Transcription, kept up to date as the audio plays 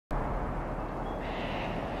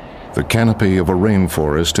The canopy of a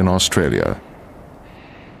rainforest in Australia.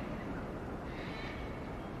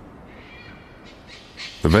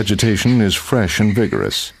 The vegetation is fresh and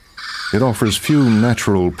vigorous. It offers few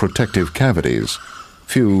natural protective cavities,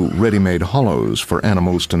 few ready-made hollows for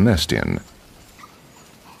animals to nest in.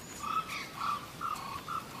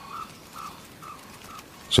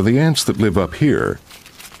 So the ants that live up here,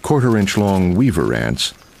 quarter-inch-long weaver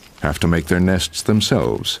ants, have to make their nests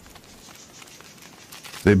themselves.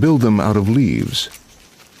 They build them out of leaves.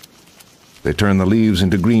 They turn the leaves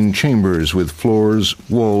into green chambers with floors,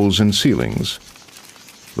 walls, and ceilings.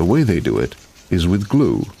 The way they do it is with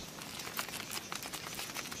glue.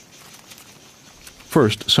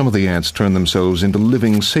 First, some of the ants turn themselves into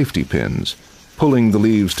living safety pins, pulling the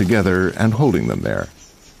leaves together and holding them there.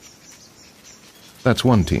 That's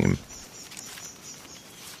one team.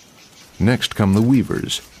 Next come the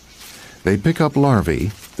weavers. They pick up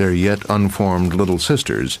larvae, their yet unformed little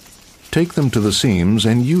sisters, take them to the seams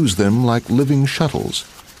and use them like living shuttles,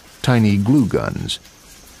 tiny glue guns.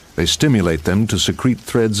 They stimulate them to secrete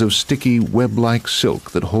threads of sticky, web-like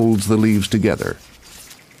silk that holds the leaves together.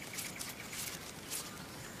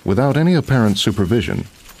 Without any apparent supervision,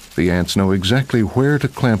 the ants know exactly where to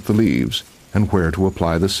clamp the leaves and where to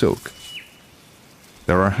apply the silk.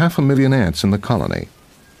 There are 500,000 ants in the colony,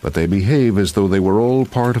 but they behave as though they were all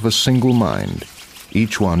part of a single mind,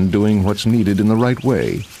 each one doing what's needed in the right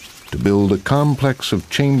way to build a complex of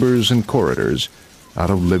chambers and corridors out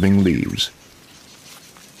of living leaves.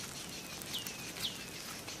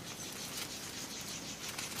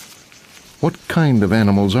 What kind of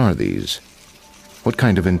animals are these? What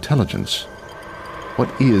kind of intelligence? What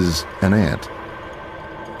is an ant?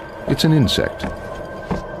 It's an insect,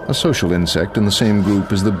 a social insect in the same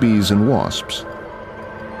group as the bees and wasps.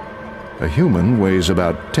 A human weighs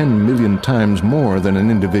about 10 million times more than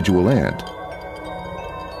an individual ant.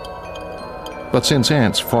 But since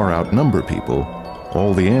ants far outnumber people,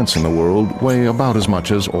 all the ants in the world weigh about as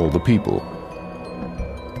much as all the people.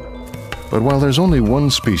 But while there's only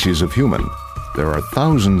one species of human, there are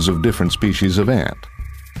thousands of different species of ant.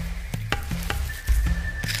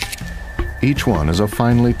 Each one is a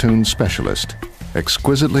finely tuned specialist,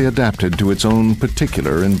 exquisitely adapted to its own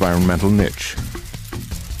particular environmental niche.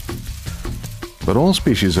 But all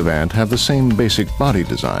species of ant have the same basic body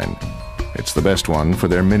design. It's the best one for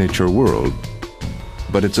their miniature world,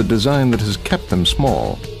 but it's a design that has kept them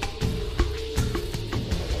small.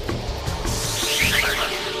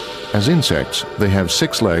 As insects, they have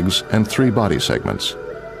 6 legs and 3 body segments: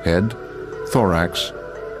 head, thorax,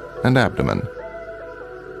 and abdomen.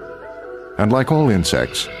 And like all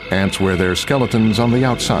insects, ants wear their skeletons on the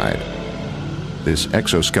outside. This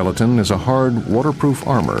exoskeleton is a hard, waterproof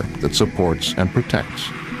armor that supports and protects.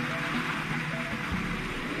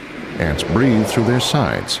 Ants breathe through their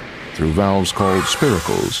sides, through valves called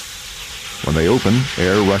spiracles. When they open,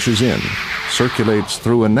 air rushes in, circulates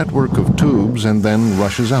through a network of tubes, and then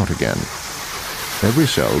rushes out again. Every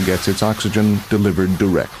cell gets its oxygen delivered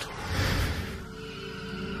direct.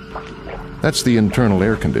 That's the internal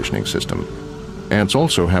air conditioning system. Ants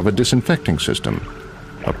also have a disinfecting system,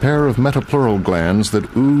 a pair of metapleural glands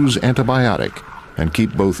that ooze antibiotic and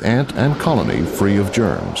keep both ant and colony free of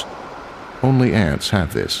germs. Only ants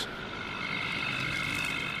have this.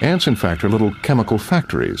 Ants, in fact, are little chemical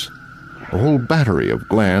factories. A whole battery of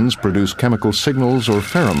glands produce chemical signals or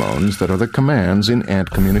pheromones that are the commands in ant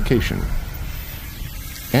communication.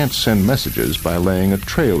 Ants send messages by laying a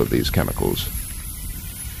trail of these chemicals.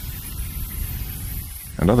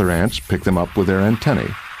 And other ants pick them up with their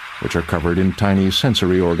antennae, which are covered in tiny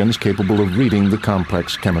sensory organs capable of reading the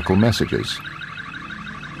complex chemical messages.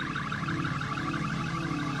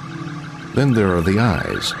 Then there are the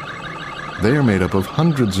eyes. They are made up of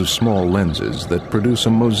hundreds of small lenses that produce a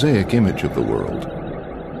mosaic image of the world.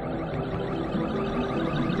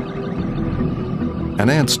 An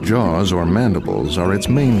ant's jaws or mandibles are its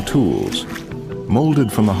main tools.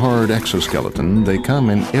 Molded from the hard exoskeleton, they come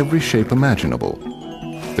in every shape imaginable.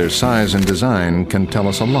 Their size and design can tell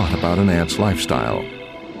us a lot about an ant's lifestyle.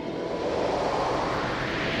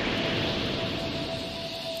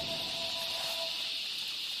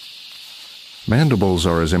 Mandibles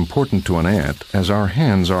are as important to an ant as our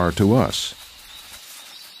hands are to us.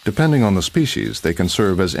 Depending on the species, they can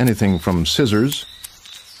serve as anything from scissors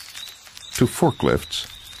to forklifts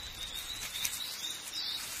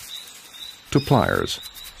to pliers.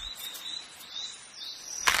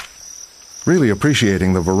 Really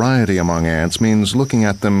appreciating the variety among ants means looking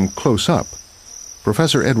at them close up.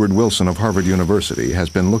 Professor Edward Wilson of Harvard University has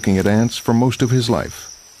been looking at ants for most of his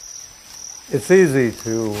life. It's easy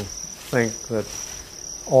to think that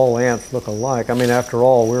all ants look alike. I mean, after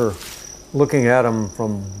all, we're looking at them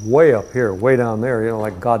from way up here, way down there, you know,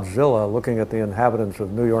 like Godzilla looking at the inhabitants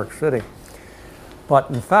of New York City. But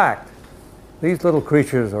in fact, these little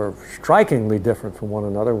creatures are strikingly different from one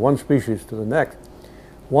another, one species to the next.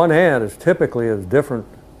 One ant is typically as different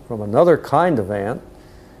from another kind of ant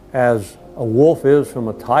as a wolf is from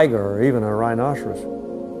a tiger or even a rhinoceros.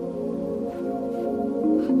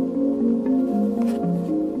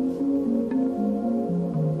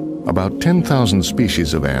 About 10,000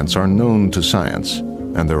 species of ants are known to science,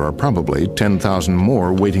 and there are probably 10,000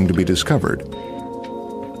 more waiting to be discovered.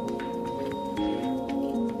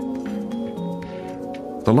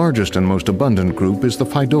 The largest and most abundant group is the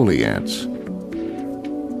Pheidole ants.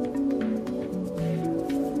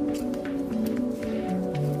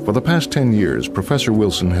 For the past 10 years, Professor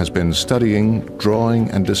Wilson has been studying, drawing,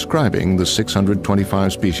 and describing the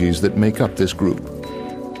 625 species that make up this group.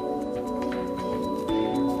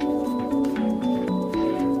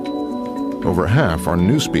 Over half are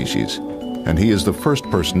new species, and he is the first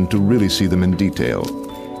person to really see them in detail.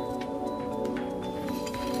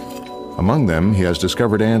 Among them, he has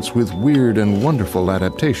discovered ants with weird and wonderful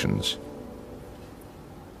adaptations.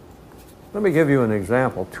 Let me give you an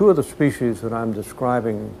example. Two of the species that I'm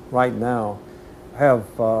describing right now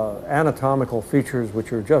have anatomical features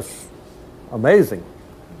which are just amazing.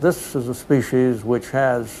 This is a species which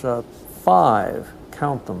has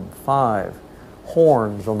count them, five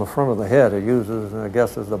horns on the front of the head. It uses, I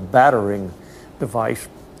guess, as a battering device.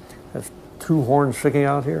 It has two horns sticking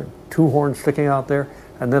out here, two horns sticking out there,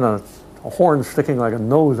 and then a horn sticking like a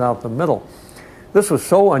nose out the middle. This was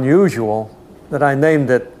so unusual that I named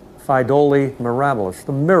it Pheidole mirabilis,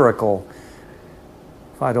 the miracle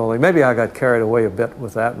Pheidole. Maybe I got carried away a bit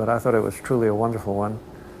with that, but I thought it was truly a wonderful one.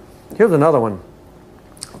 Here's another one.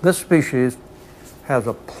 This species has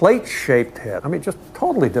a plate-shaped head. I mean, just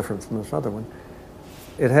totally different from this other one.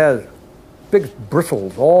 It has big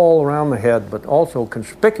bristles all around the head, but also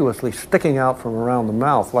conspicuously sticking out from around the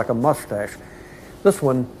mouth like a mustache. This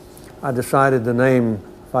one I decided to name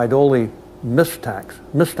Pheidole mistax.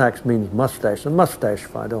 Mistax means mustache, the mustache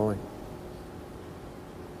Pheidole.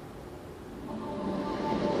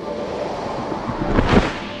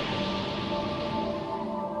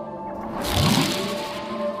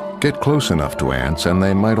 Get close enough to ants and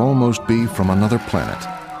they might almost be from another planet.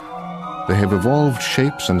 They have evolved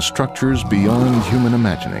shapes and structures beyond human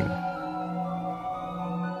imagining.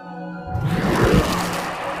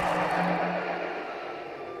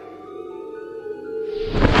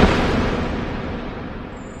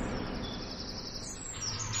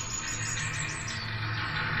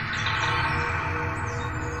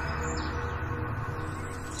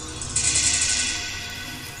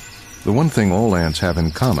 The one thing all ants have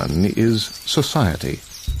in common is society.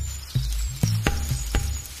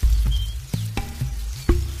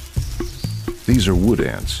 These are wood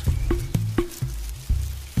ants.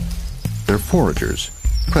 They're foragers,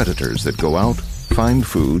 predators that go out, find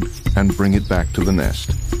food, and bring it back to the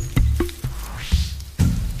nest.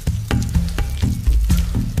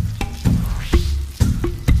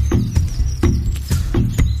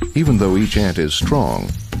 Even though each ant is strong,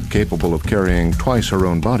 capable of carrying twice her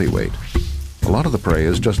own body weight, a lot of the prey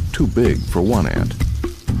is just too big for one ant.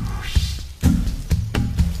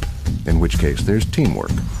 In which case, there's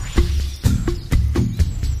teamwork.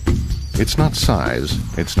 It's not size,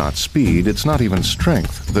 it's not speed, it's not even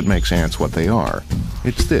strength that makes ants what they are.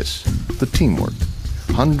 It's this, the teamwork.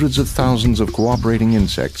 Hundreds of thousands of cooperating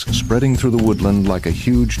insects spreading through the woodland like a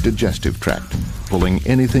huge digestive tract, pulling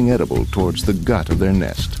anything edible towards the gut of their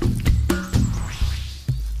nest.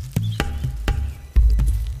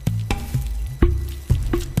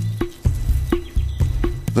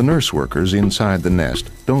 The nurse workers inside the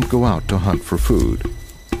nest don't go out to hunt for food.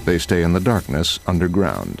 They stay in the darkness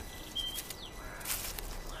underground.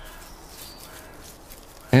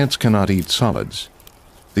 Ants cannot eat solids.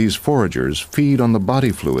 These foragers feed on the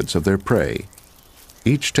body fluids of their prey.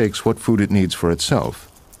 Each takes what food it needs for itself.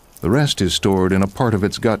 The rest is stored in a part of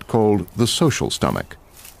its gut called the social stomach.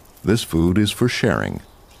 This food is for sharing.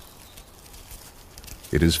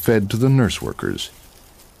 It is fed to the nurse workers,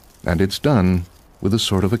 and it's done with a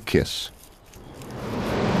sort of a kiss.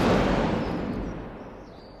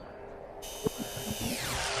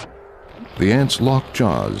 The ants lock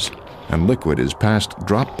jaws, and liquid is passed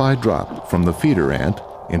drop by drop from the feeder ant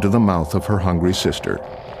into the mouth of her hungry sister.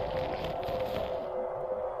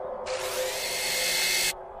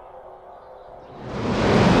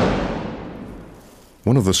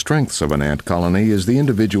 One of the strengths of an ant colony is the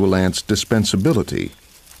individual ant's dispensability.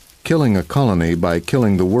 Killing a colony by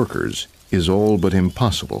killing the workers is all but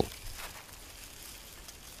impossible.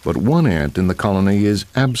 But one ant in the colony is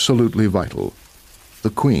absolutely vital: the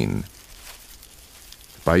queen.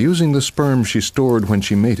 By using the sperm she stored when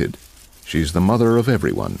she mated, she's the mother of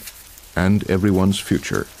everyone, and everyone's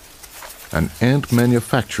future. An ant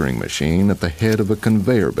manufacturing machine at the head of a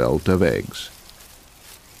conveyor belt of eggs.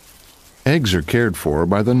 Eggs are cared for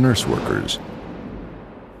by the nurse workers.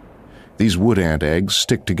 These wood ant eggs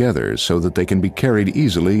stick together so that they can be carried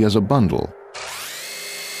easily as a bundle.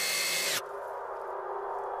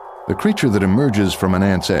 The creature that emerges from an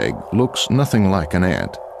ant's egg looks nothing like an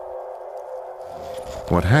ant.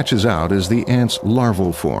 What hatches out is the ant's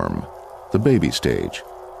larval form, the baby stage,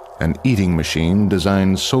 an eating machine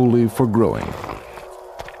designed solely for growing.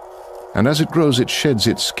 And as it grows, it sheds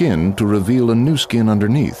its skin to reveal a new skin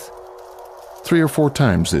underneath. 3 or 4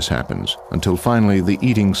 times this happens, until finally the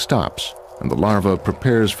eating stops and the larva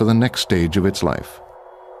prepares for the next stage of its life.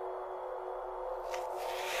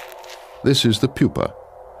 This is the pupa,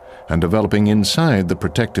 and developing inside the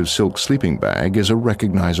protective silk sleeping bag is a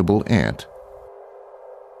recognizable ant.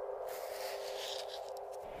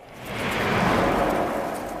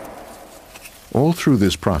 All through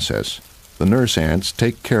this process, the nurse ants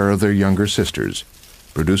take care of their younger sisters,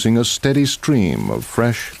 producing a steady stream of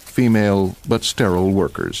fresh, female, but sterile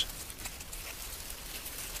workers.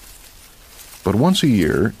 But once a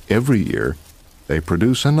year, every year, they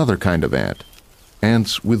produce another kind of ant,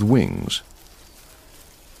 ants with wings.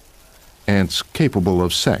 Ants capable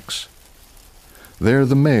of sex. They're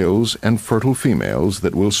the males and fertile females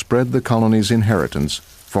that will spread the colony's inheritance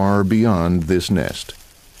far beyond this nest.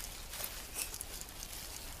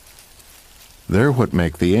 They're what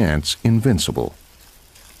make the ants invincible.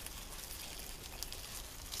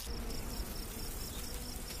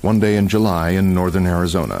 One day in July in northern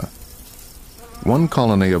Arizona, one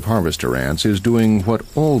colony of harvester ants is doing what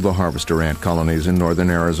all the harvester ant colonies in northern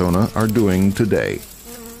Arizona are doing today: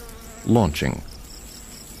 launching.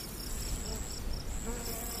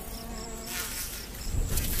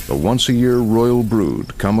 The once-a-year royal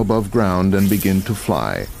brood come above ground and begin to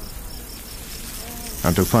fly,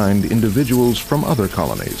 and to find individuals from other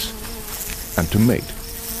colonies, and to mate.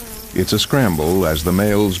 It's a scramble as the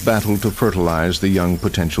males battle to fertilize the young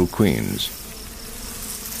potential queens.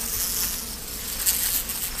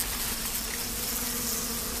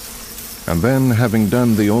 And then, having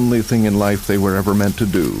done the only thing in life they were ever meant to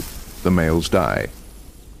do, the males die.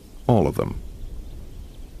 All of them.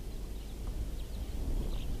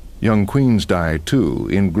 Young queens die, too,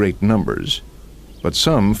 in great numbers. But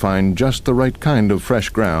some find just the right kind of fresh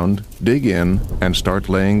ground, dig in, and start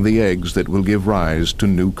laying the eggs that will give rise to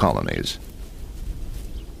new colonies.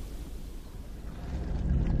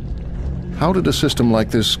 How did a system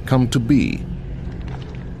like this come to be?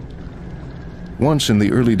 Once in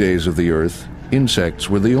the early days of the Earth, insects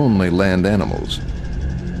were the only land animals.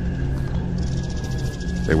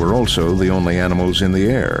 They were also the only animals in the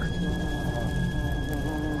air.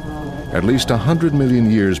 At least 100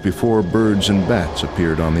 million years before birds and bats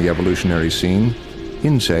appeared on the evolutionary scene,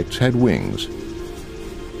 insects had wings.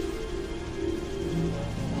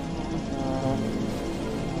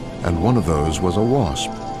 And one of those was a wasp,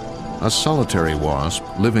 a solitary wasp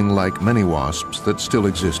living like many wasps that still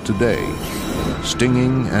exist today,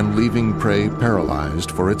 stinging and leaving prey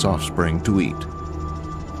paralyzed for its offspring to eat.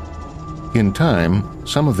 In time,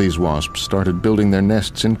 some of these wasps started building their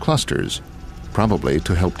nests in clusters, probably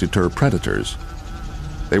to help deter predators.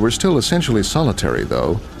 They were still essentially solitary,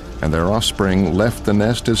 though, and their offspring left the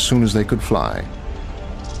nest as soon as they could fly.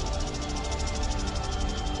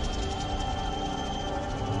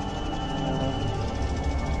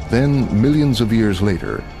 Then, millions of years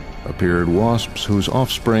later, appeared wasps whose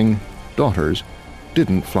offspring, daughters,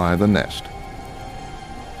 didn't fly the nest.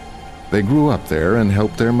 They grew up there and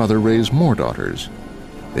helped their mother raise more daughters.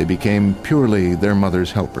 They became purely their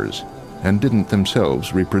mother's helpers, and didn't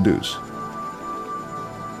themselves reproduce.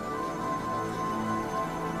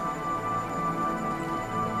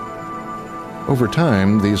 Over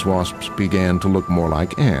time, these wasps began to look more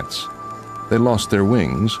like ants. They lost their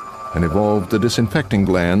wings and evolved the disinfecting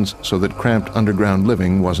glands so that cramped underground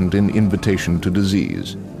living wasn't an invitation to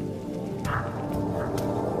disease.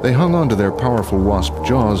 They hung on to their powerful wasp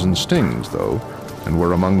jaws and stings, though, and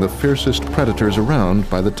were among the fiercest predators around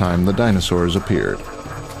by the time the dinosaurs appeared.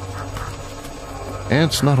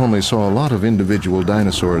 Ants not only saw a lot of individual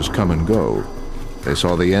dinosaurs come and go, they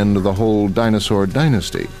saw the end of the whole dinosaur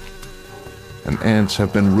dynasty. And ants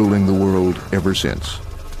have been ruling the world ever since.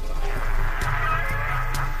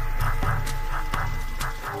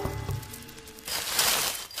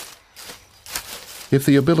 If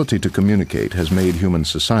the ability to communicate has made human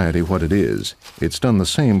society what it is, it's done the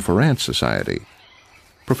same for ant society.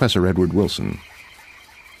 Professor Edward Wilson.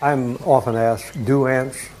 I'm often asked, do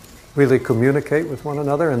ants really communicate with one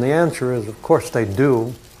another? And the answer is, of course they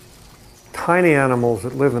do. Tiny animals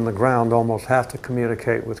that live in the ground almost have to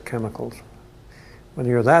communicate with chemicals. When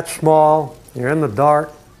you're that small, you're in the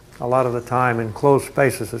dark, a lot of the time in closed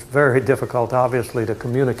spaces, it's very difficult, obviously, to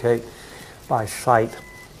communicate by sight.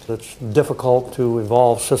 It's difficult to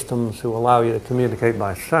evolve systems to allow you to communicate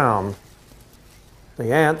by sound.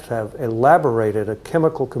 The ants have elaborated a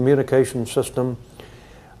chemical communication system,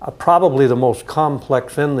 probably the most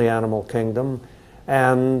complex in the animal kingdom,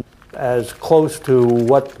 and as close to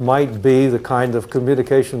what might be the kind of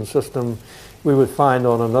communication system we would find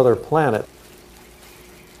on another planet.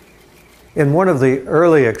 In one of the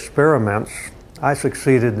early experiments, I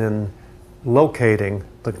succeeded in locating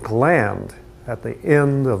the gland at the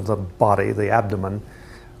end of the body, the abdomen,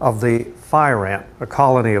 of the fire ant, a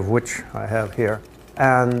colony of which I have here,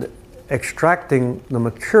 and extracting the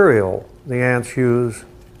material the ants use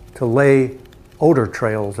to lay odor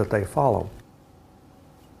trails that they follow.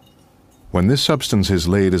 When this substance is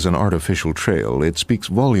laid as an artificial trail, it speaks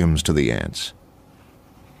volumes to the ants.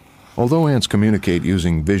 Although ants communicate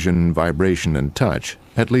using vision, vibration, and touch,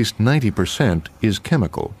 at least 90% is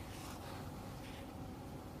chemical.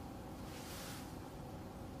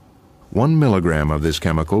 1 milligram of this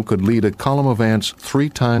chemical could lead a column of ants 3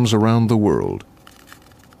 times around the world.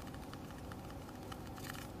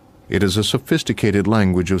 It is a sophisticated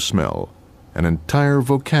language of smell, an entire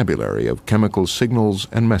vocabulary of chemical signals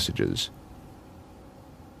and messages.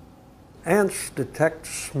 Ants detect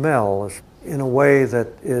smell in a way that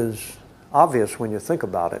is obvious when you think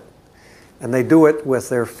about it. And they do it with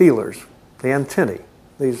their feelers, the antennae,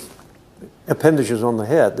 these appendages on the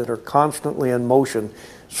head that are constantly in motion,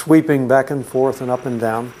 sweeping back and forth and up and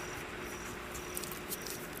down.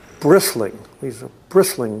 Bristling, these are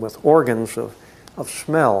bristling with organs of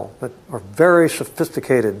smell that are very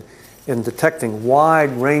sophisticated in detecting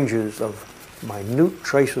wide ranges of minute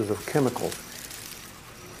traces of chemicals.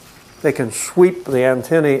 They can sweep the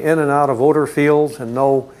antennae in and out of odor fields and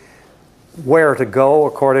know where to go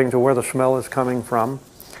according to where the smell is coming from.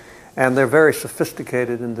 And they're very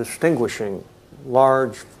sophisticated in distinguishing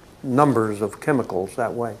large numbers of chemicals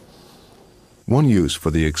that way. One use for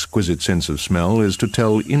the exquisite sense of smell is to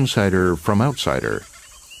tell insider from outsider.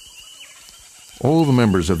 All the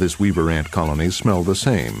members of this weaver ant colony smell the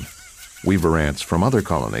same. Weaver ants from other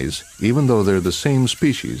colonies, even though they're the same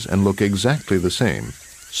species and look exactly the same,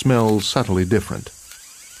 smell subtly different.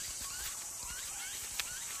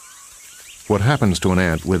 What happens to an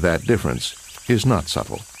ant with that difference is not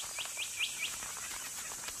subtle.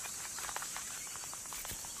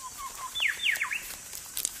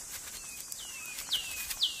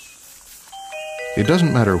 It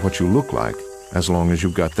doesn't matter what you look like, as long as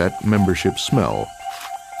you've got that membership smell.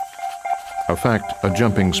 A fact a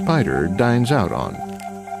jumping spider dines out on.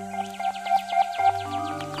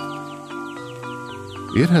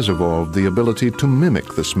 It has evolved the ability to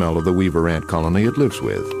mimic the smell of the weaver ant colony it lives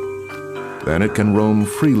with. Then it can roam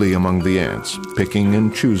freely among the ants, picking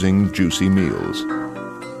and choosing juicy meals.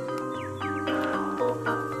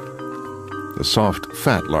 The soft,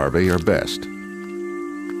 fat larvae are best.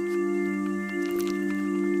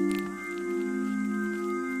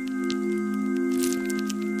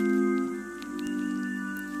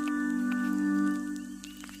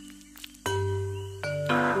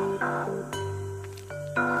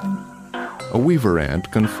 A weaver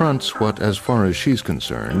ant confronts what, as far as she's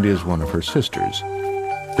concerned, is one of her sisters.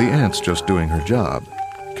 The ant's just doing her job,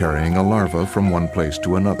 carrying a larva from one place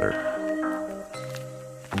to another.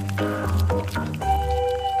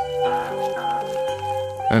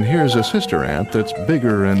 And here's a sister ant that's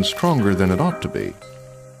bigger and stronger than it ought to be,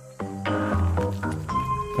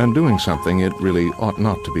 and doing something it really ought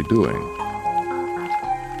not to be doing.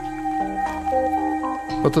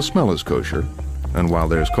 But the smell is kosher, and while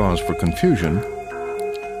there's cause for confusion,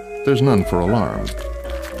 there's none for alarm.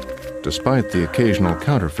 Despite the occasional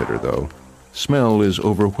counterfeiter, though, smell is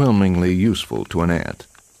overwhelmingly useful to an ant.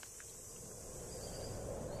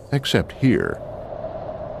 Except here.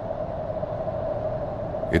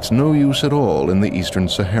 It's no use at all in the eastern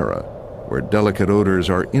Sahara, where delicate odors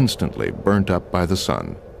are instantly burnt up by the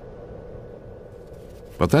sun.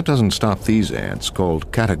 But that doesn't stop these ants,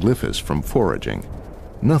 called cataglyphus, from foraging.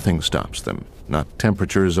 Nothing stops them. Not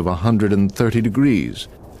temperatures of 130 degrees,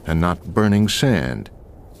 and not burning sand.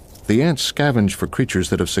 The ants scavenge for creatures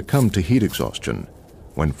that have succumbed to heat exhaustion.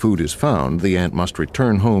 When food is found, the ant must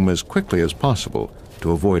return home as quickly as possible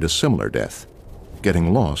to avoid a similar death.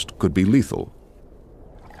 Getting lost could be lethal.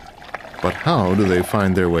 But how do they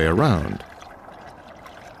find their way around?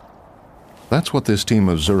 That's what this team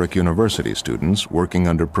of Zurich University students working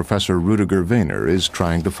under Professor Rüdiger Wehner is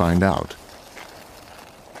trying to find out.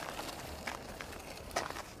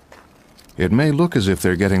 It may look as if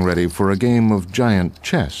they're getting ready for a game of giant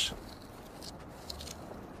chess,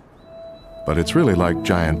 but it's really like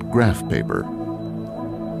giant graph paper.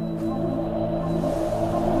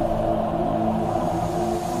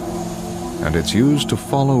 And it's used to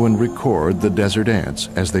follow and record the desert ants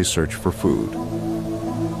as they search for food.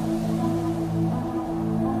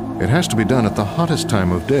 It has to be done at the hottest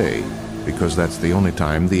time of day, because that's the only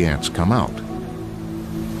time the ants come out.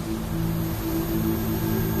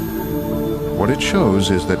 What it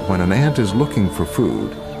shows is that when an ant is looking for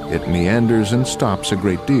food, it meanders and stops a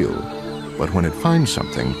great deal, but when it finds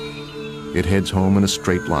something, it heads home in a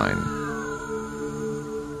straight line.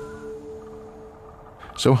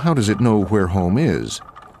 So how does it know where home is?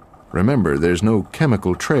 Remember, there's no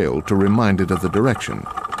chemical trail to remind it of the direction.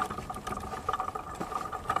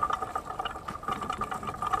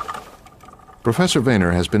 Professor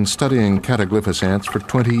Wehner has been studying cataglyphus ants for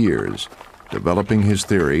 20 years, developing his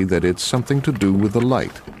theory that it's something to do with the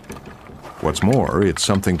light. What's more, it's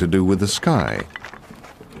something to do with the sky.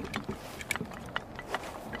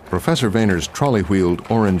 Professor Wehner's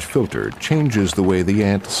trolley-wheeled orange filter changes the way the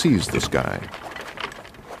ant sees the sky.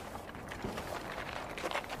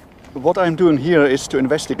 What I'm doing here is to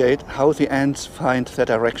investigate how the ants find their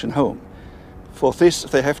direction home. For this,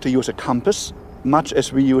 they have to use a compass, much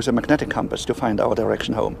as we use a magnetic compass to find our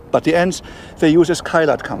direction home. But the ants, they use a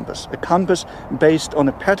skylight compass, a compass based on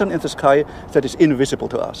a pattern in the sky that is invisible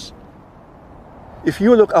to us. If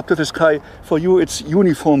you look up to the sky, for you it's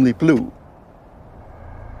uniformly blue.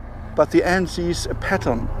 But the ant sees a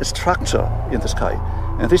pattern, a structure in the sky.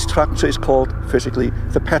 And this structure is called, physically,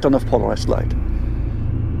 the pattern of polarized light.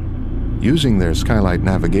 Using their skylight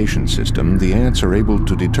navigation system, the ants are able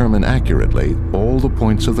to determine accurately all the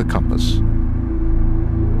points of the compass.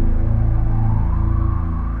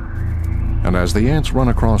 And as the ants run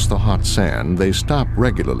across the hot sand, they stop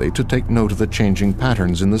regularly to take note of the changing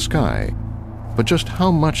patterns in the sky. But just how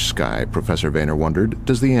much sky, Professor Wehner wondered,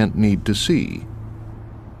 does the ant need to see?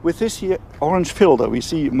 With this here orange filter we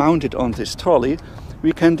see mounted on this trolley,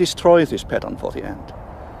 we can destroy this pattern for the ant.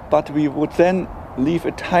 But we would then leave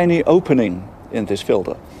a tiny opening in this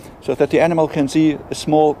filter so that the animal can see a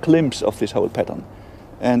small glimpse of this whole pattern.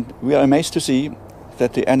 And we are amazed to see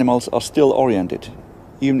that the animals are still oriented,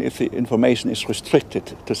 even if the information is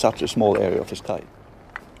restricted to such a small area of the sky.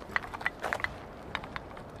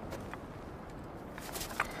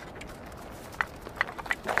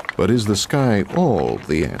 But is the sky all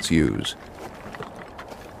the ants use?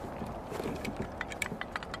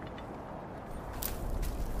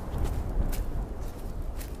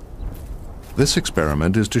 This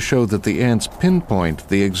experiment is to show that the ants pinpoint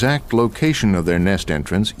the exact location of their nest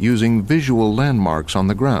entrance using visual landmarks on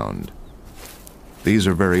the ground. These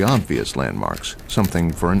are very obvious landmarks,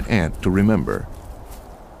 something for an ant to remember.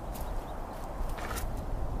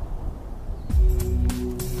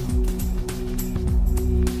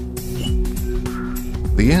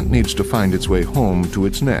 The ant needs to find its way home to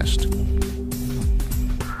its nest.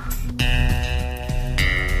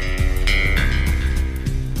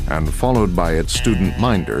 And followed by its student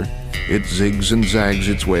minder, it zigs and zags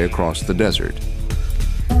its way across the desert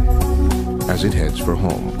as it heads for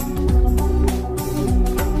home.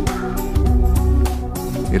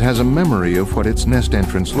 It has a memory of what its nest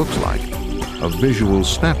entrance looks like, a visual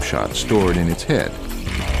snapshot stored in its head.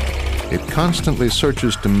 It constantly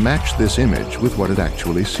searches to match this image with what it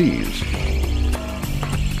actually sees.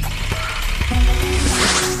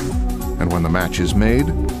 And when the match is made,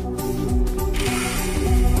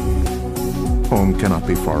 home cannot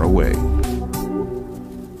be far away.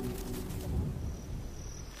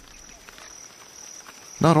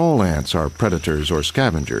 Not all ants are predators or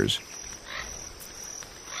scavengers.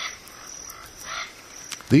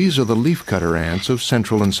 These are the leafcutter ants of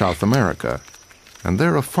Central and South America, and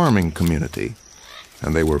they're a farming community,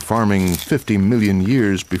 and they were farming 50 million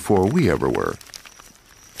years before we ever were.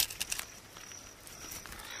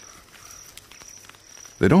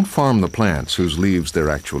 They don't farm the plants whose leaves they're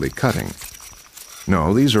actually cutting.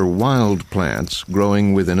 No, these are wild plants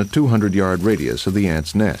growing within a 200-yard radius of the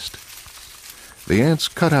ant's nest. The ants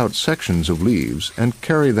cut out sections of leaves and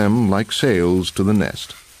carry them like sails to the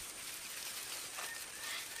nest.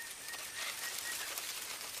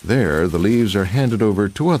 There, the leaves are handed over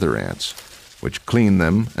to other ants, which clean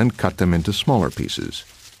them and cut them into smaller pieces.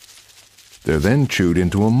 They're then chewed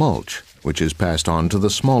into a mulch, which is passed on to the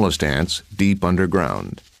smallest ants deep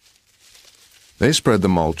underground. They spread the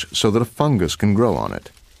mulch so that a fungus can grow on it.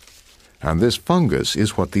 And this fungus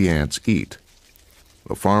is what the ants eat.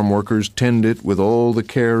 The farm workers tend it with all the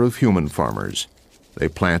care of human farmers. They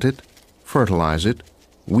plant it, fertilize it,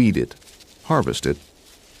 weed it, harvest it,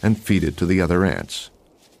 and feed it to the other ants.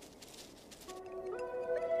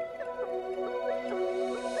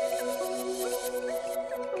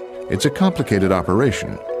 It's a complicated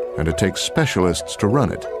operation, and it takes specialists to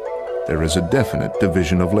run it. There is a definite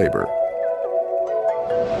division of labor.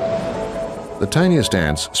 The tiniest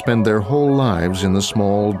ants spend their whole lives in the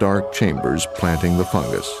small, dark chambers planting the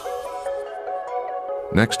fungus.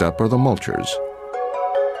 Next up are the mulchers.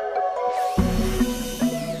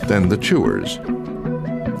 Then the chewers.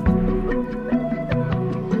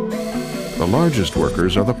 The largest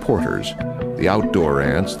workers are the porters, the outdoor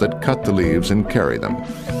ants that cut the leaves and carry them.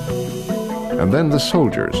 And then the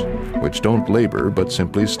soldiers, which don't labor but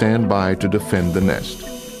simply stand by to defend the nest.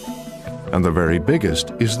 And the very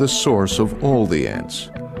biggest is the source of all the ants,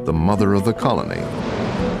 the mother of the colony,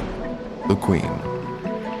 the queen.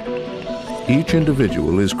 Each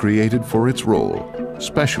individual is created for its role,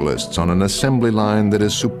 specialists on an assembly line that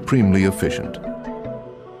is supremely efficient.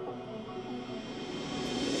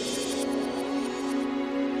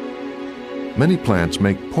 Many plants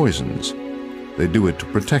make poisons. They do it to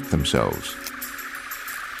protect themselves.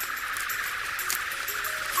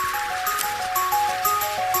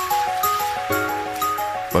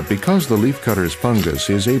 But because the leafcutter's fungus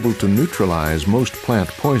is able to neutralize most plant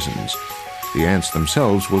poisons, the ants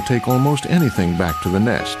themselves will take almost anything back to the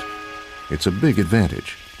nest. It's a big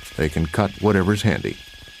advantage. They can cut whatever's handy.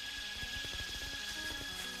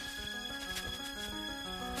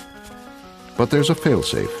 But there's a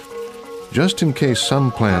failsafe. Just in case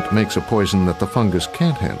some plant makes a poison that the fungus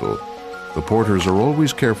can't handle, the porters are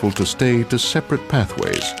always careful to stay to separate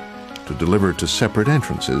pathways, to deliver to separate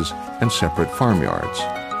entrances and separate farmyards.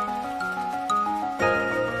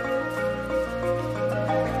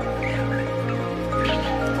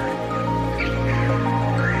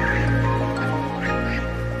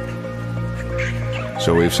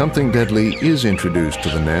 So if something deadly is introduced to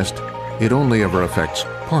the nest, it only ever affects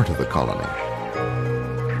part of the colony.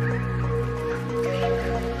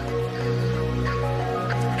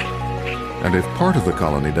 And if part of the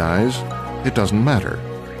colony dies, it doesn't matter.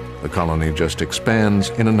 The colony just expands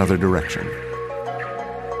in another direction.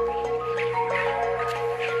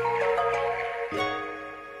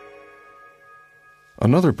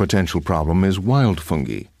 Another potential problem is wild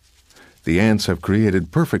fungi. The ants have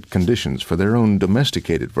created perfect conditions for their own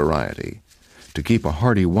domesticated variety. To keep a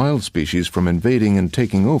hardy wild species from invading and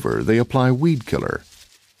taking over, they apply weed killer.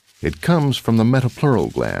 It comes from the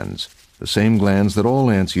metapleural glands, the same glands that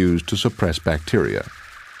all ants use to suppress bacteria.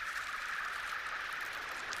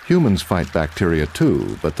 Humans fight bacteria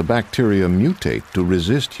too, but the bacteria mutate to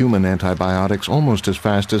resist human antibiotics almost as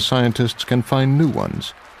fast as scientists can find new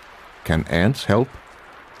ones. Can ants help?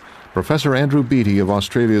 Professor Andrew Beattie of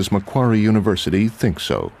Australia's Macquarie University thinks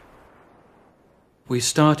so. We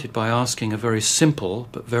started by asking a very simple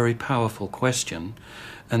but very powerful question,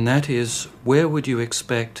 and that is, where would you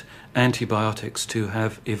expect antibiotics to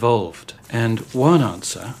have evolved? And one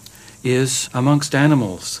answer is amongst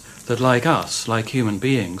animals that, like us, like human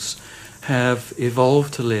beings, have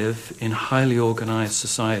evolved to live in highly organized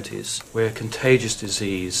societies where contagious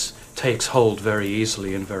disease takes hold very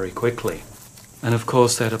easily and very quickly. And of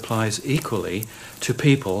course that applies equally to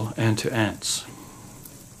people and to ants.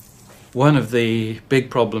 One of the big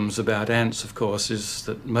problems about ants, of course, is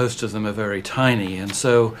that most of them are very tiny, and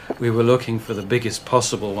so we were looking for the biggest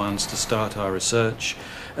possible ones to start our research,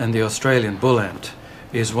 and the Australian bull ant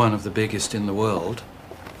is one of the biggest in the world.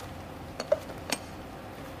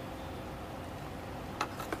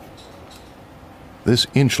 This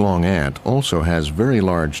inch-long ant also has very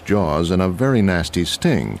large jaws and a very nasty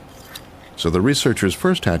sting. So the researchers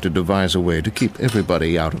first had to devise a way to keep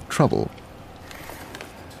everybody out of trouble.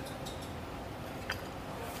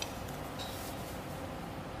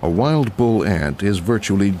 A wild bull ant is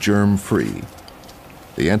virtually germ-free.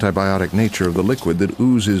 The antibiotic nature of the liquid that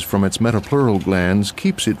oozes from its metapleural glands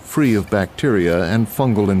keeps it free of bacteria and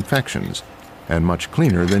fungal infections, and much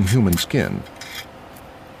cleaner than human skin.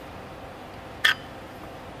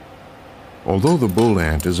 Although the bull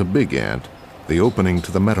ant is a big ant, the opening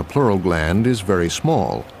to the metapleural gland is very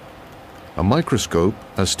small. A microscope,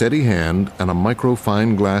 a steady hand, and a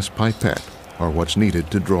microfine glass pipette are what's needed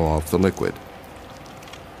to draw off the liquid.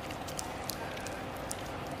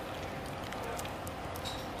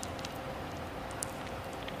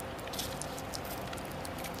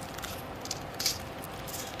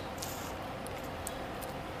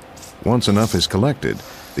 Once enough is collected,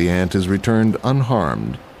 the ant is returned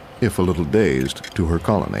unharmed, if a little dazed, to her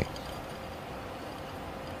colony.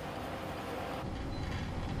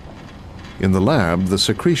 In the lab, the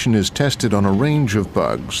secretion is tested on a range of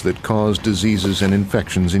bugs that cause diseases and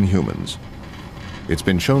infections in humans. It's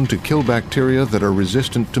been shown to kill bacteria that are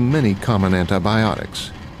resistant to many common antibiotics.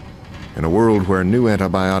 In a world where new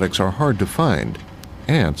antibiotics are hard to find,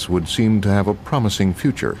 ants would seem to have a promising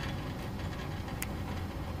future.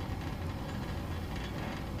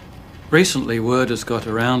 Recently, word has got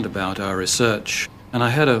around about our research, and I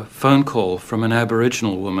had a phone call from an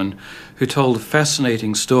Aboriginal woman who told a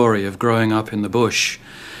fascinating story of growing up in the bush.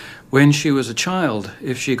 When she was a child,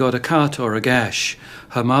 if she got a cut or a gash,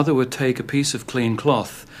 her mother would take a piece of clean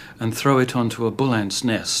cloth and throw it onto a bull ant's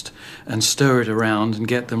nest and stir it around and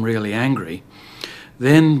get them really angry.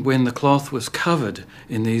 Then, when the cloth was covered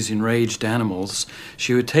in these enraged animals,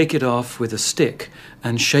 she would take it off with a stick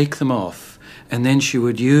and shake them off, and then she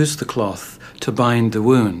would use the cloth to bind the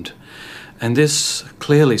wound. And this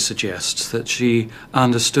clearly suggests that she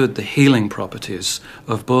understood the healing properties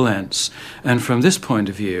of bull ants. And from this point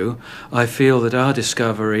of view, I feel that our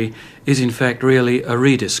discovery is in fact really a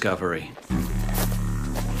rediscovery.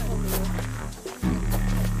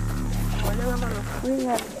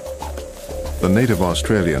 The native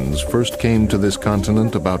Australians first came to this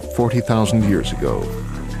continent about 40,000 years ago.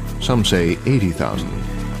 Some say 80,000.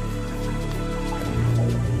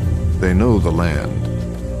 They know the land.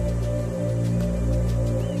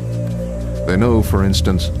 They know, for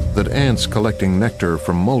instance, that ants collecting nectar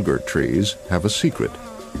from mulga trees have a secret.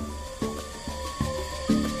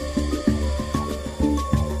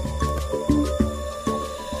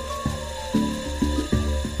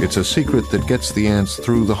 It's a secret that gets the ants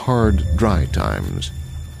through the hard, dry times,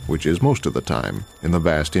 which is most of the time in the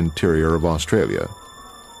vast interior of Australia.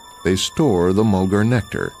 They store the mulga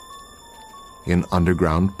nectar in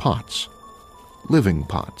underground pots, living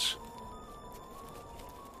pots.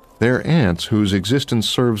 They're ants whose existence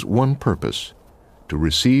serves one purpose: to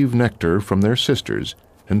receive nectar from their sisters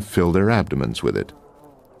and fill their abdomens with it.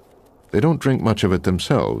 They don't drink much of it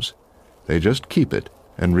themselves. They just keep it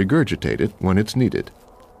and regurgitate it when it's needed,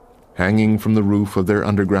 hanging from the roof of their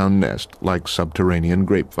underground nest like subterranean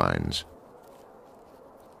grapevines.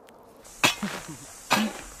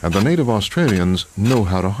 And the native Australians know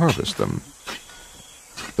how to harvest them.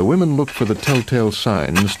 The women look for the telltale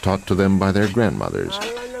signs taught to them by their grandmothers,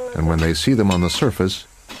 and when they see them on the surface,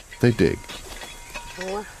 they dig.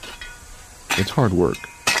 It's hard work.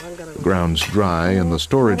 The ground's dry, and the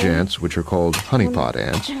storage ants, which are called honeypot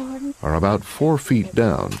ants, are about 4 feet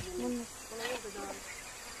down.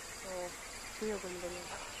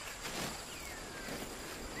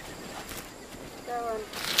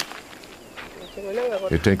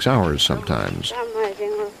 It takes hours sometimes,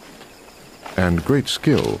 and great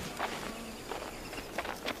skill.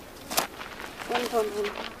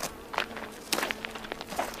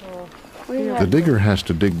 The digger has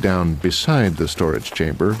to dig down beside the storage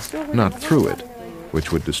chamber, not through it,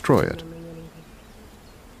 which would destroy it.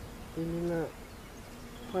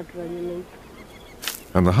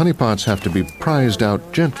 And the honeypots have to be prized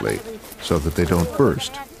out gently so that they don't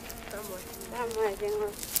burst.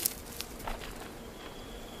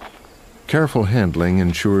 Careful handling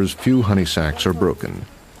ensures few honey sacs are broken.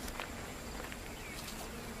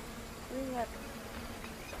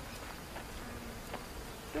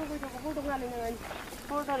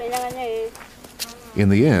 In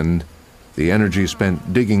the end, the energy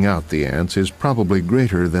spent digging out the ants is probably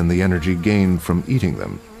greater than the energy gained from eating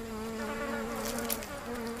them.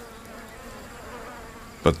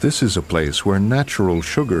 But this is a place where natural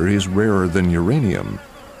sugar is rarer than uranium,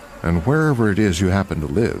 and wherever it is you happen to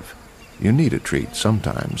live, you need a treat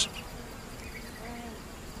sometimes.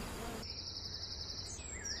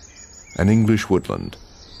 An English woodland.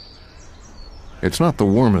 It's not the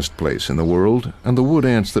warmest place in the world, and the wood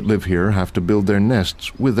ants that live here have to build their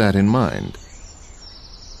nests with that in mind.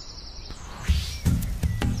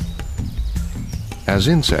 As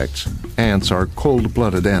insects, ants are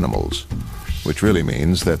cold-blooded animals, which really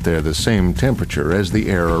means that they're the same temperature as the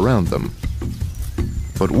air around them.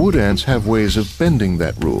 But wood ants have ways of bending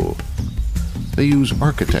that rule. They use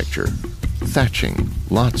architecture, thatching,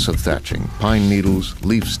 lots of thatching, pine needles,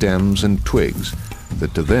 leaf stems, and twigs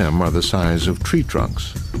that to them are the size of tree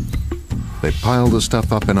trunks. They pile the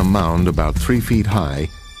stuff up in a mound about 3 feet high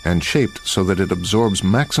and shaped so that it absorbs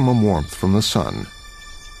maximum warmth from the sun.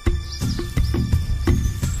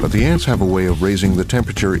 But the ants have a way of raising the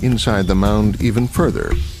temperature inside the mound even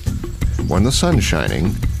further. When the sun's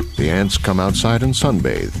shining, the ants come outside and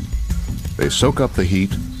sunbathe. They soak up the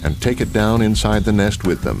heat and take it down inside the nest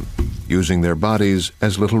with them, using their bodies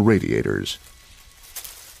as little radiators.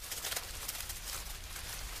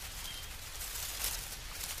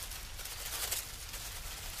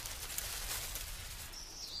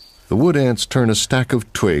 The wood ants turn a stack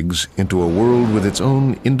of twigs into a world with its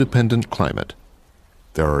own independent climate.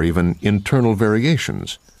 There are even internal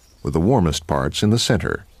variations, with the warmest parts in the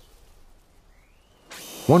center.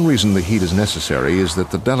 One reason the heat is necessary is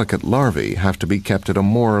that the delicate larvae have to be kept at a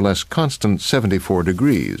more or less constant 74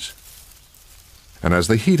 degrees. And as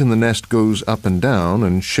the heat in the nest goes up and down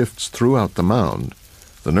and shifts throughout the mound,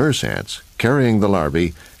 the nurse ants, carrying the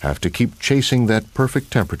larvae, have to keep chasing that perfect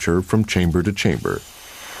temperature from chamber to chamber.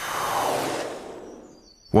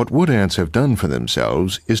 What wood ants have done for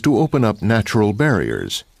themselves is to open up natural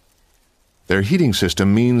barriers. Their heating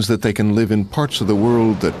system means that they can live in parts of the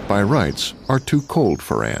world that, by rights, are too cold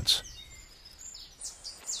for ants.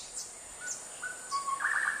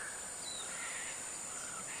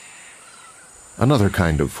 Another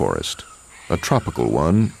kind of forest, a tropical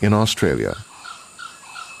one in Australia.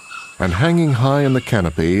 And hanging high in the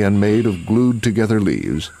canopy and made of glued-together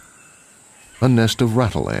leaves, a nest of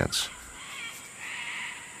rattle ants.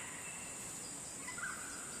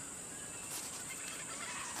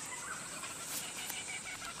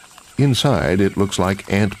 Inside, it looks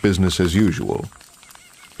like ant business as usual.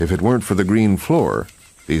 If it weren't for the green floor,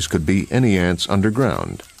 these could be any ants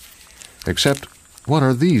underground. Except, what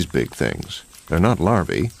are these big things? They're not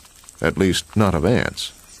larvae, at least not of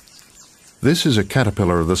ants. This is a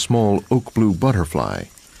caterpillar of the small oak blue butterfly,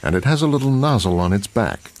 and it has a little nozzle on its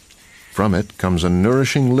back. From it comes a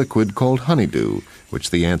nourishing liquid called honeydew, which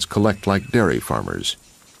the ants collect like dairy farmers.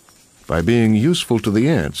 By being useful to the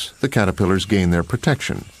ants, the caterpillars gain their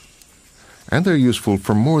protection. And they're useful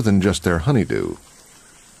for more than just their honeydew.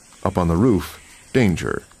 Up on the roof,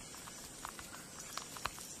 danger.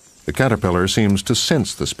 The caterpillar seems to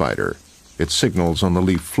sense the spider. It signals on the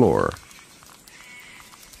leaf floor.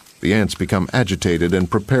 The ants become agitated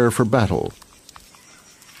and prepare for battle,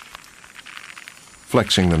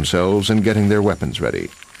 flexing themselves and getting their weapons ready.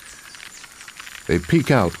 They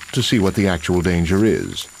peek out to see what the actual danger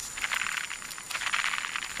is.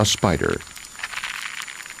 A spider.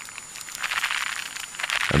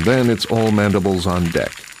 And then it's all mandibles on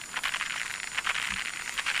deck.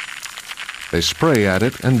 They spray at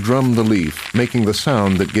it and drum the leaf, making the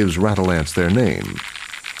sound that gives rattle ants their name.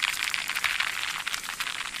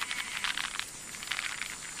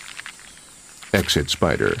 Exit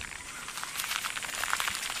spider.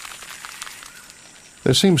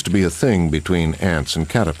 There seems to be a thing between ants and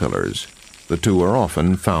caterpillars. The two are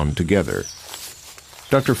often found together.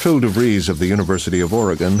 Dr. Phil DeVries of the University of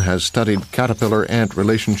Oregon has studied caterpillar-ant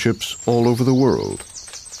relationships all over the world.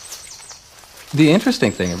 The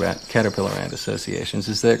interesting thing about caterpillar-ant associations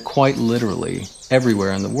is they're quite literally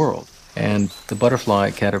everywhere in the world. And the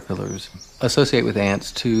butterfly caterpillars associate with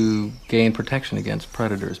ants to gain protection against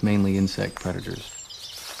predators, mainly insect predators.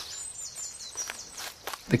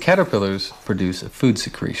 The caterpillars produce a food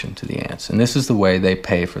secretion to the ants, and this is the way they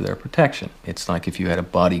pay for their protection. It's like if you had a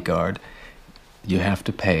bodyguard, you have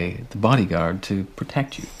to pay the bodyguard to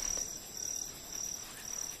protect you.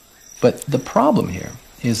 But the problem here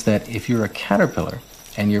is that if you're a caterpillar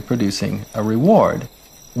and you're producing a reward,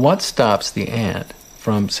 what stops the ant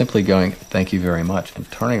from simply going, "Thank you very much," and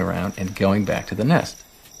turning around and going back to the nest?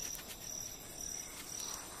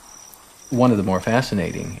 One of the more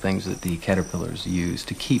fascinating things that the caterpillars use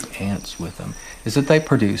to keep ants with them is that they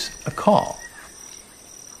produce a call.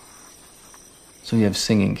 So you have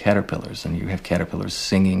singing caterpillars, and you have caterpillars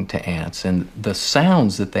singing to ants, and the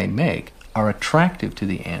sounds that they make are attractive to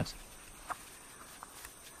the ants.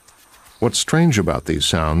 What's strange about these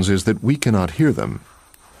sounds is that we cannot hear them.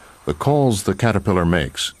 The calls the caterpillar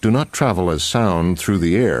makes do not travel as sound through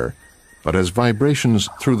the air, but as vibrations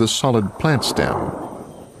through the solid plant stem.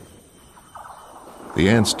 The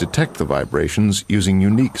ants detect the vibrations using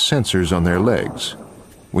unique sensors on their legs.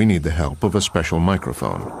 We need the help of a special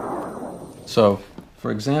microphone. So,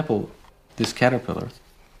 for example, this caterpillar,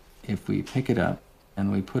 if we pick it up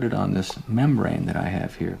and we put it on this membrane that I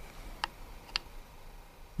have here,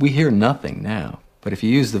 we hear nothing now. But if you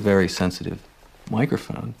use the very sensitive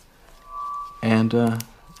microphone, and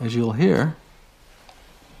as you'll hear,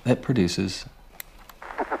 that produces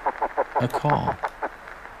a call.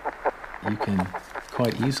 You can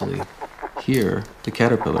quite easily hear the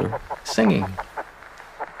caterpillar singing.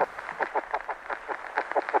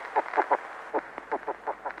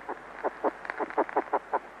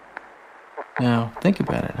 Now, think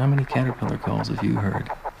about it. How many caterpillar calls have you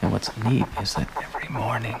heard? And what's neat is that every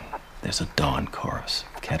morning there's a dawn chorus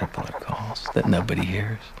of caterpillar calls that nobody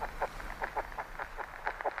hears.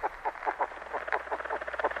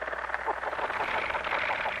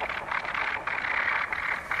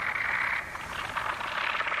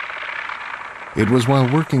 It was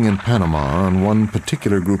while working in Panama on one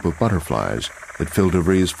particular group of butterflies that Phil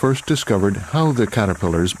DeVries first discovered how the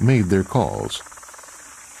caterpillars made their calls.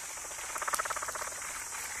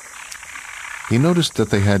 He noticed that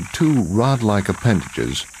they had two rod-like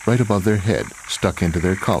appendages right above their head, stuck into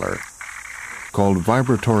their collar. Called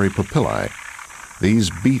vibratory papillae, these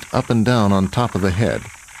beat up and down on top of the head,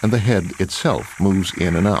 and the head itself moves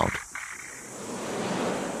in and out.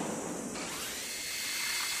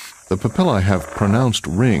 The papillae have pronounced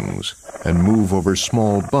rings and move over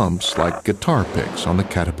small bumps like guitar picks on the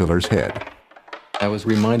caterpillar's head. I was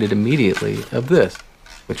reminded immediately of this,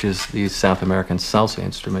 which is the South American salsa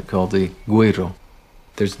instrument called the güiro.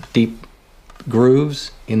 There's deep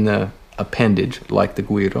grooves in the appendage, like the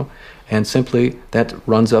güiro, and simply that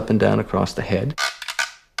runs up and down across the head,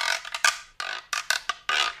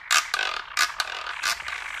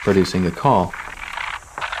 producing a call.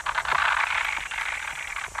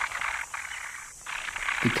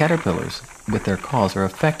 The caterpillars, with their calls, are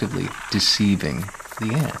effectively deceiving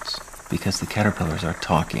the ants because the caterpillars are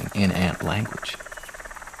talking in ant language.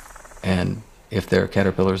 And if there are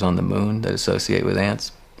caterpillars on the moon that associate with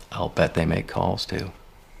ants, I'll bet they make calls too.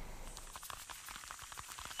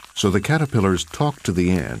 So the caterpillars talk to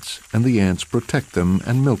the ants, and the ants protect them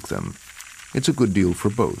and milk them. It's a good deal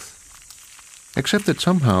for both. Except that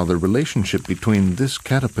somehow the relationship between this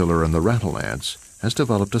caterpillar and the rattle ants has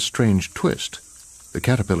developed a strange twist. The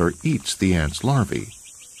caterpillar eats the ant's larvae.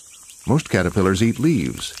 Most caterpillars eat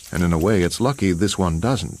leaves, and in a way it's lucky this one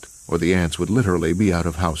doesn't, or the ants would literally be out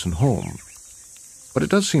of house and home. But it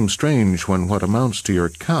does seem strange when what amounts to your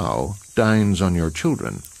cow dines on your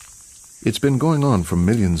children. It's been going on for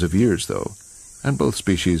millions of years, though, and both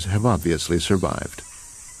species have obviously survived.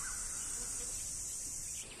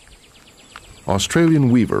 Australian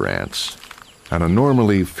weaver ants, and a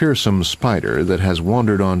normally fearsome spider that has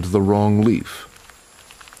wandered onto the wrong leaf.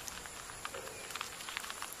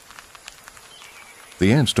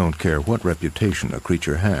 The ants don't care what reputation a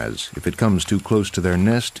creature has. If it comes too close to their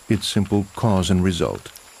nest, it's simple cause and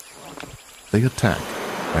result. They attack,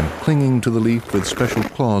 and clinging to the leaf with special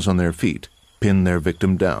claws on their feet, pin their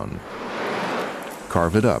victim down,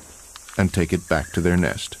 carve it up, and take it back to their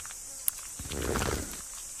nest.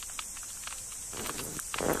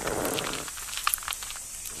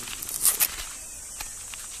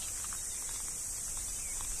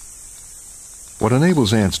 What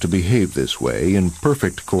enables ants to behave this way in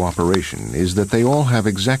perfect cooperation is that they all have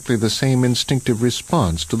exactly the same instinctive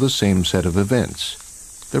response to the same set of events.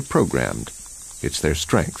 They're programmed. It's their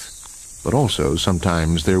strength, but also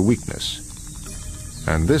sometimes their weakness.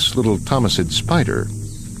 And this little Thomasid spider,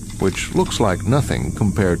 which looks like nothing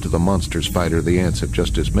compared to the monster spider the ants have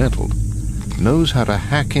just dismantled, knows how to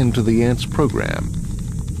hack into the ant's program.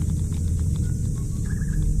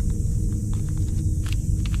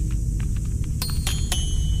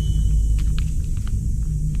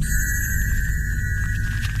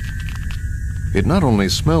 It not only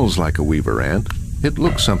smells like a weaver ant, it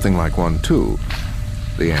looks something like one too.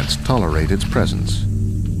 The ants tolerate its presence.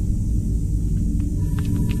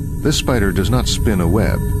 This spider does not spin a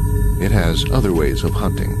web. It has other ways of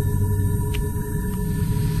hunting.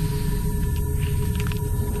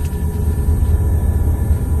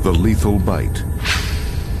 The lethal bite.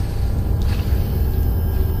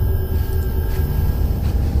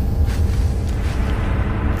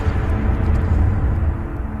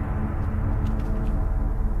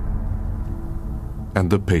 And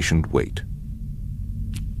the patient wait.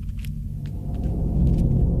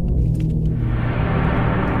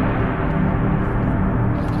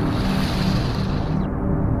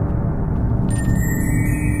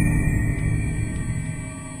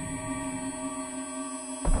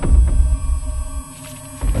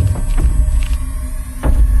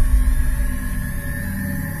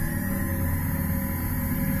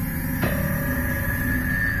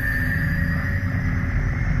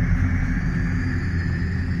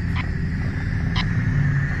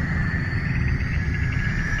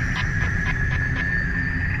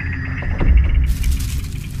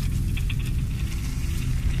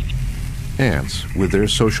 Ants, with their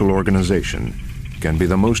social organization, can be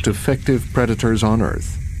the most effective predators on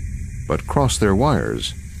Earth, but cross their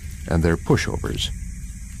wires and they're pushovers.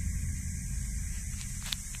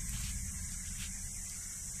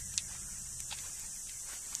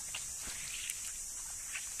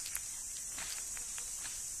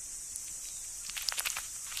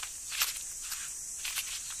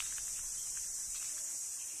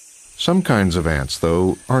 Some kinds of ants,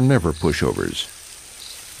 though, are never pushovers.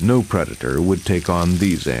 No predator would take on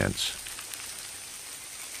these ants.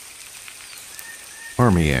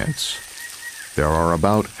 Army ants. There are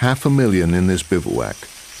about 500,000 in this bivouac.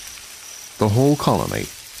 The whole colony,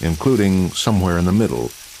 including, somewhere in the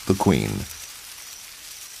middle, the queen.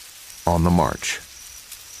 On the march.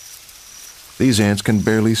 These ants can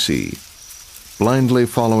barely see. Blindly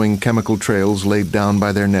following chemical trails laid down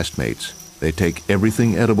by their nestmates, they take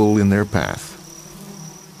everything edible in their path.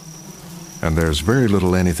 And there's very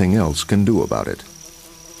little anything else can do about it.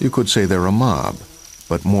 You could say they're a mob,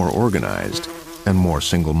 but more organized and more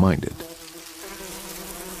single-minded.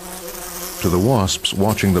 To the wasps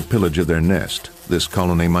watching the pillage of their nest, this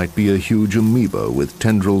colony might be a huge amoeba with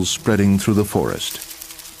tendrils spreading through the forest.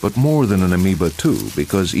 But more than an amoeba too,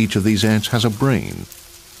 because each of these ants has a brain.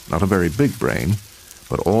 Not a very big brain,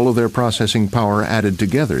 but all of their processing power added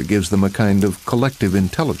together gives them a kind of collective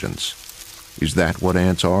intelligence. Is that what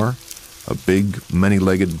ants are? A big,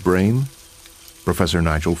 many-legged brain? Professor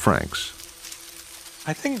Nigel Franks.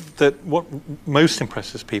 I think that what most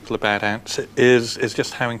impresses people about ants is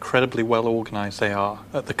just how incredibly well organized they are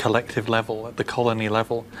at the collective level, at the colony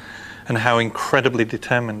level, and how incredibly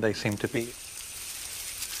determined they seem to be.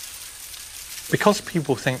 Because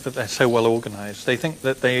people think that they're so well organized, they think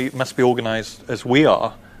that they must be organized as we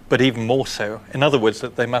are, but even more so. In other words,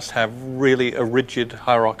 that they must have really a rigid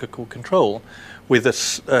hierarchical control with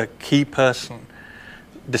a key person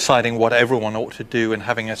deciding what everyone ought to do and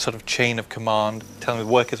having a sort of chain of command, telling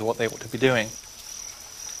the workers what they ought to be doing.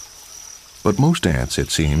 But most ants,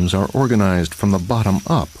 it seems, are organized from the bottom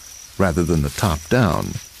up rather than the top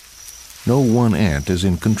down. No one ant is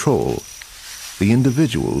in control. The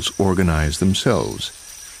individuals organize themselves.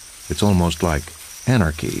 It's almost like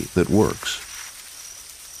anarchy that works.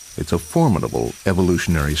 It's a formidable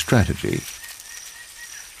evolutionary strategy.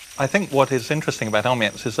 I think what is interesting about army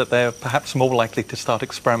ants is that they're perhaps more likely to start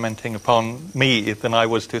experimenting upon me than I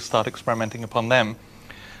was to start experimenting upon them.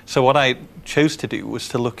 So what I chose to do was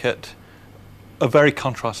to look at a very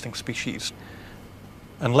contrasting species.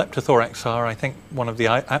 And Leptothorax are, I think, one of the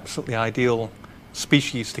absolutely ideal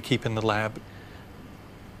species to keep in the lab.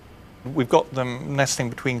 We've got them nesting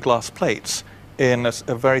between glass plates in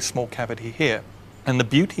a very small cavity here. And the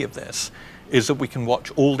beauty of this is that we can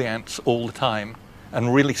watch all the ants all the time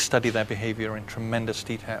and really study their behavior in tremendous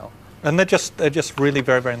detail. And they're just really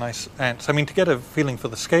very, very nice ants. I mean, to get a feeling for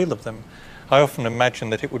the scale of them, I often imagine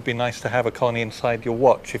that it would be nice to have a colony inside your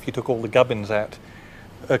watch. If you took all the gubbins out,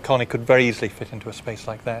 a colony could very easily fit into a space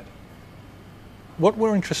like that. What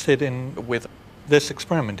we're interested in with this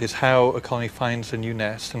experiment is how a colony finds a new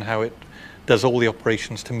nest and how it does all the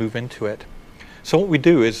operations to move into it. So what we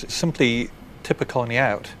do is simply tip a colony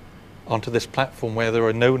out onto this platform where there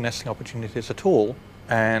are no nesting opportunities at all,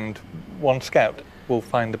 and one scout will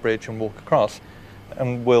find the bridge and walk across,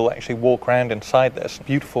 and we'll actually walk around inside this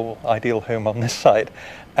beautiful ideal home on this side,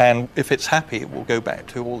 and if it's happy it will go back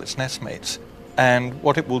to all its nestmates. And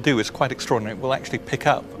what it will do is quite extraordinary. It will actually pick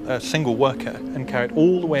up a single worker and carry it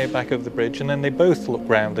all the way back over the bridge, and then they both look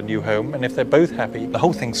round the new home, and if they're both happy, the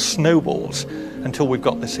whole thing snowballs until we've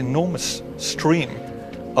got this enormous stream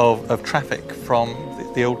of traffic from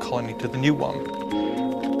the old colony to the new one.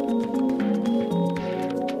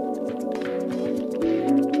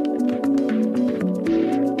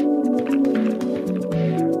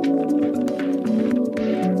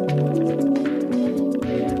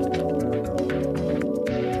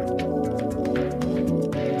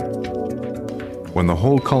 When the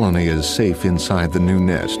whole colony is safe inside the new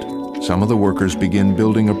nest, some of the workers begin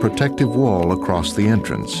building a protective wall across the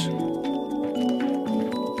entrance.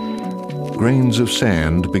 Grains of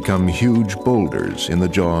sand become huge boulders in the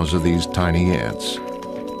jaws of these tiny ants.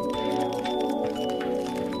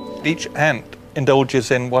 Each ant indulges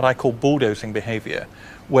in what I call bulldozing behavior,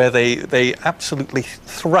 where they absolutely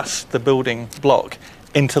thrust the building block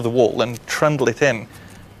into the wall and trundle it in.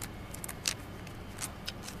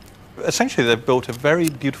 Essentially, they've built a very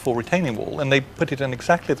beautiful retaining wall, and they put it in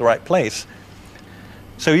exactly the right place.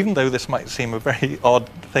 So even though this might seem a very odd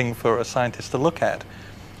thing for a scientist to look at,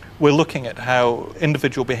 we're looking at how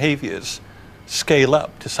individual behaviors scale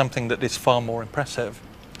up to something that is far more impressive.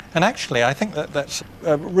 And actually, I think that that's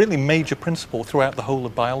a really major principle throughout the whole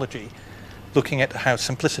of biology, looking at how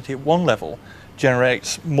simplicity at one level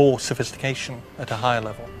generates more sophistication at a higher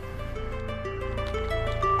level.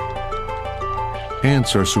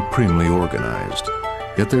 Ants are supremely organized,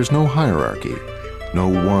 yet there's no hierarchy, no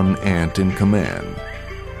one ant in command.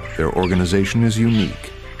 Their organization is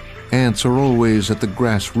unique. Ants are always at the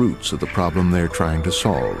grassroots of the problem they're trying to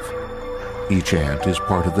solve. Each ant is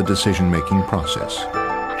part of the decision-making process.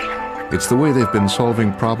 It's the way they've been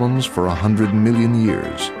solving problems for 100 million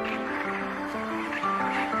years.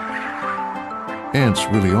 Ants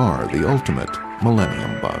really are the ultimate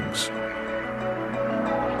millennium bugs.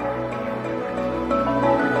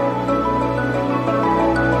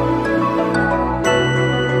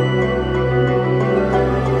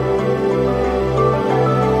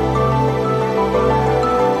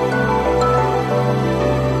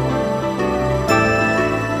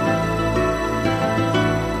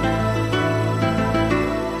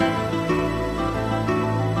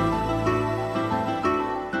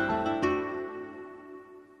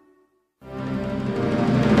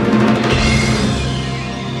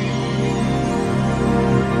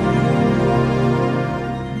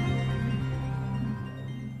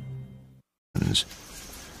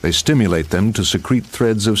 They stimulate them to secrete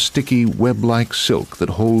threads of sticky, web-like silk that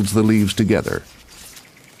holds the leaves together.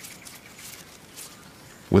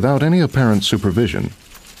 Without any apparent supervision,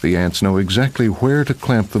 the ants know exactly where to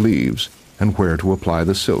clamp the leaves and where to apply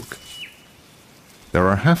the silk. There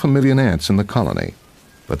are 500,000 ants in the colony,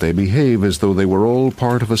 but they behave as though they were all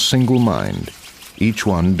part of a single mind, each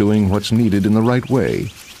one doing what's needed in the right way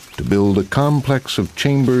to build a complex of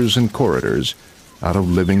chambers and corridors out of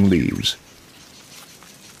living leaves.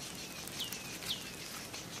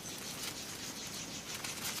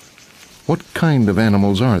 What kind of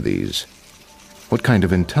animals are these? What kind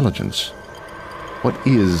of intelligence? What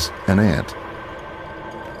is an ant?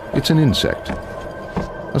 It's an insect,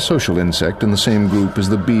 a social insect in the same group as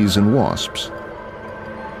the bees and wasps.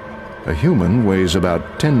 A human weighs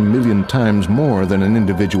about 10 million times more than an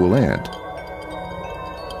individual ant.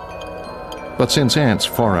 But since ants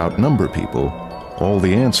far outnumber people, all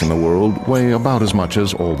the ants in the world weigh about as much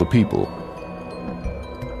as all the people.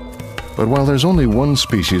 But while there's only one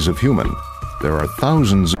species of human, there are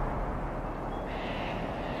thousands.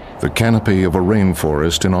 The canopy of a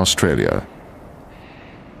rainforest in Australia.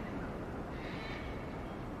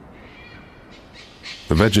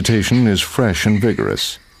 The vegetation is fresh and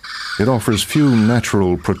vigorous. It offers few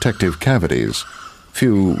natural protective cavities,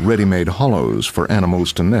 few ready-made hollows for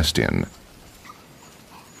animals to nest in.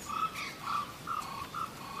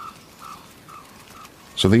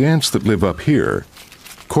 So the ants that live up here,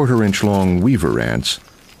 quarter-inch long weaver ants,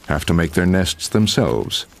 have to make their nests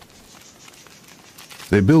themselves.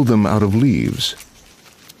 They build them out of leaves.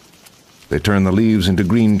 They turn the leaves into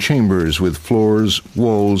green chambers with floors,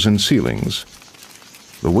 walls, and ceilings.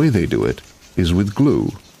 The way they do it is with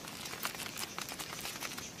glue.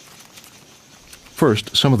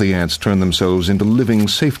 First, some of the ants turn themselves into living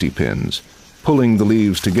safety pins, pulling the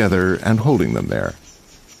leaves together and holding them there.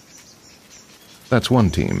 That's one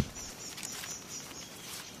team.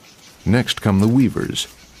 Next come the weavers.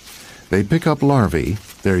 They pick up larvae,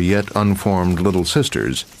 their yet unformed little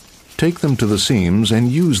sisters, take them to the seams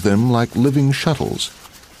and use them like living shuttles,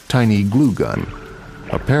 tiny glue gun,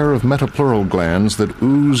 a pair of metapleural glands that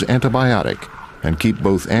ooze antibiotic and keep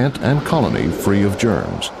both ant and colony free of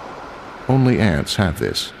germs. Only ants have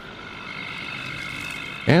this.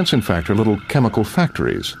 Ants, in fact, are little chemical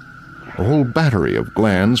factories. A whole battery of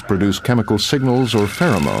glands produce chemical signals or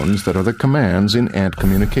pheromones that are the commands in ant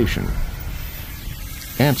communication.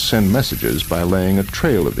 Ants send messages by laying a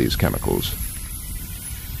trail of these chemicals.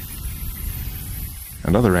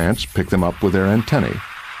 And other ants pick them up with their antennae,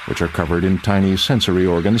 which are covered in tiny sensory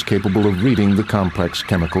organs capable of reading the complex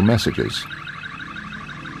chemical messages.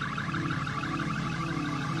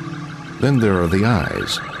 Then there are the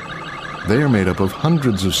eyes. They are made up of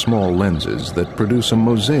hundreds of small lenses that produce a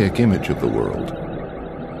mosaic image of the world.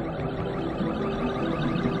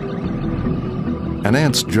 An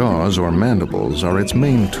ant's jaws or mandibles are its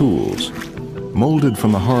main tools. Molded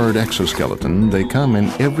from the hard exoskeleton, they come in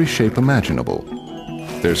every shape imaginable.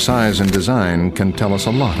 Their size and design can tell us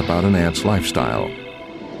a lot about an ant's lifestyle.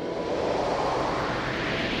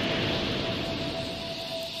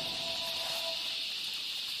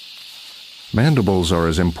 Mandibles are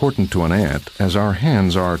as important to an ant as our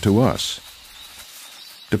hands are to us.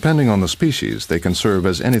 Depending on the species, they can serve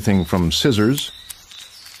as anything from scissors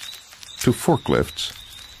to forklifts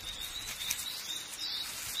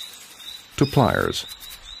to pliers.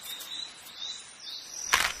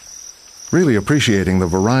 Really appreciating the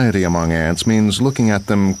variety among ants means looking at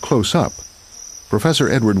them close up. Professor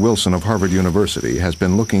Edward Wilson of Harvard University has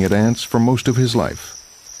been looking at ants for most of his life.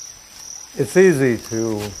 It's easy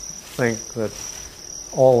to think that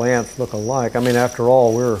all ants look alike. I mean, after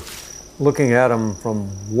all, we're looking at them from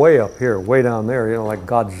way up here, way down there, you know, like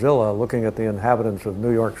Godzilla looking at the inhabitants of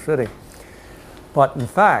New York City. But in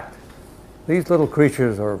fact, these little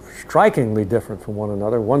creatures are strikingly different from one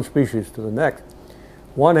another, one species to the next.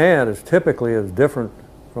 One ant is typically as different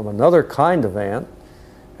from another kind of ant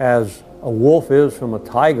as a wolf is from a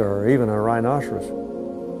tiger or even a rhinoceros.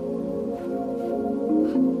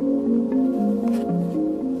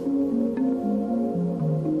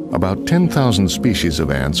 About 10,000 species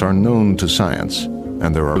of ants are known to science,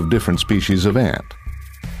 and there are different species of ant.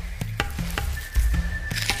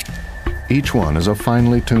 Each one is a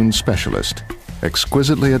finely tuned specialist,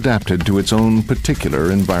 exquisitely adapted to its own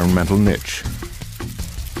particular environmental niche.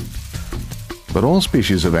 But all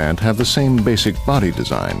species of ant have the same basic body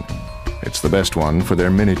design. It's the best one for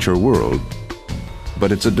their miniature world,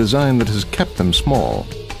 but it's a design that has kept them small.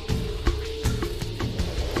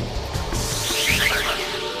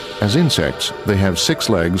 As insects, they have 6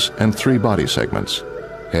 legs and 3 body segments: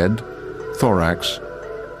 head, thorax,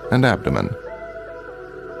 and abdomen.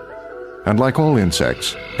 And like all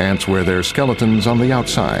insects, ants wear their skeletons on the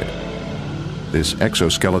outside. This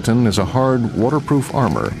exoskeleton is a hard, waterproof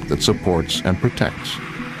armor that supports and protects.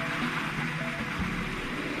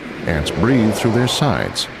 Ants breathe through their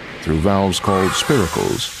sides, through valves called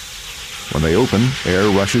spiracles. When they open, air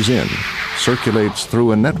rushes in, circulates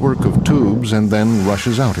through a network of tubes, and then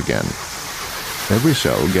rushes out again. Every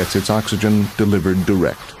cell gets its oxygen delivered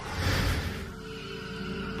direct.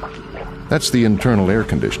 That's the internal air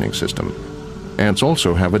conditioning system. Ants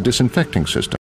also have a disinfecting system.